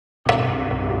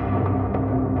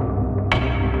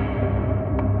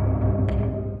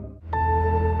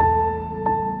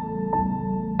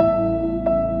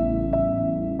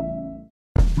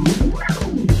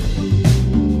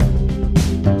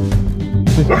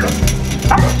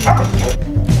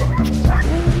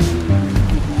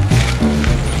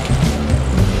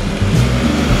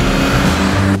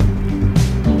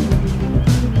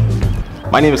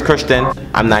My name is Christian.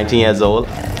 I'm 19 years old.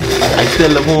 I still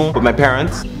live home with my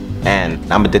parents, and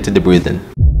I'm addicted to breathing.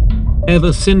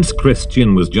 Ever since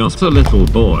Christian was just a little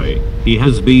boy, he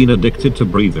has been addicted to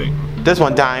breathing. This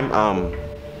one time,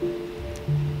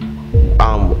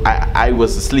 I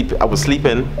was asleep. I was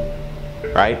sleeping,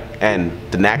 right? And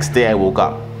the next day I woke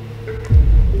up,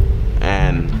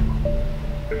 and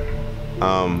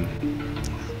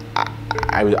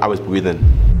I was breathing.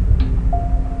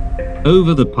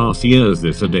 Over the past years,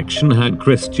 this addiction had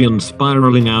Christian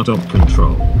spiraling out of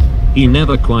control. He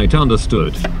never quite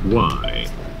understood why.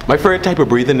 My favorite type of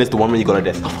breathing is the one when you go like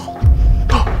this.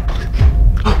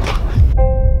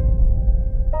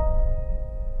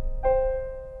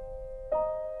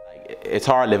 It's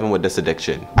hard living with this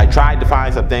addiction. I tried to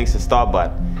find some things to stop,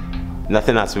 but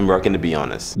nothing has been working, to be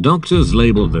honest. Doctors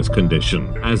labeled this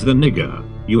condition as the nigger,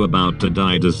 you about to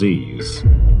die disease.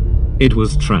 It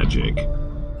was tragic.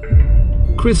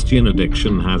 Christian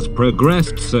addiction has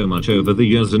progressed so much over the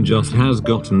years and just has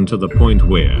gotten to the point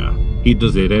where he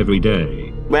does it every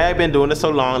day. Well, I've been doing this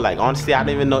so long, like honestly, I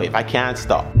don't even know if I can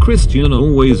stop. Christian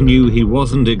always knew he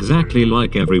wasn't exactly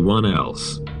like everyone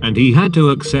else, and he had to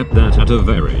accept that at a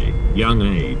very young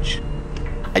age.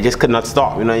 I just could not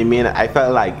stop, you know what I mean? I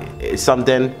felt like it's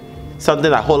something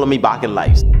that holding me back in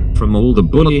life. From all the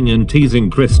bullying and teasing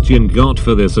Christian got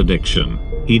for this addiction,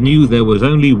 he knew there was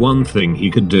only one thing he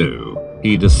could do.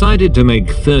 He decided to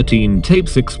make 13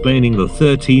 tapes explaining the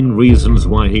 13 reasons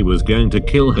why he was going to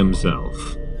kill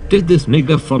himself. Did this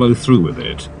nigger follow through with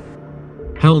it?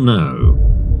 Hell no.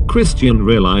 Christian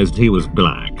realized he was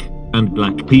black, and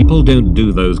black people don't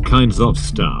do those kinds of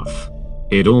stuff.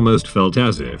 It almost felt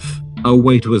as if a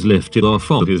weight was lifted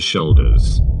off of his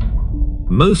shoulders.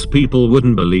 Most people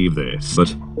wouldn't believe this,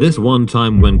 but this one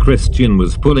time when Christian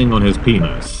was pulling on his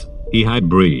penis, he had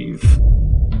breathe.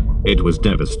 It was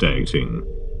devastating.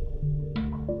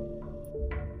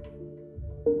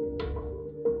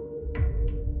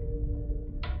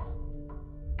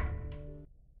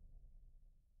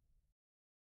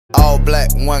 All black,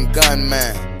 one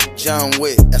gunman, John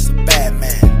Wick, that's a bad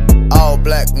man. All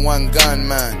black, one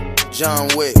gunman, John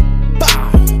Wick.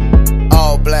 Bow.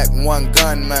 All black, one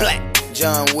gunman,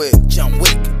 John Wick.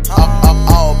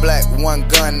 All black, one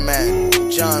gunman,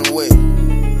 John Wick.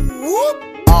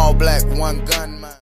 All black, one gunman.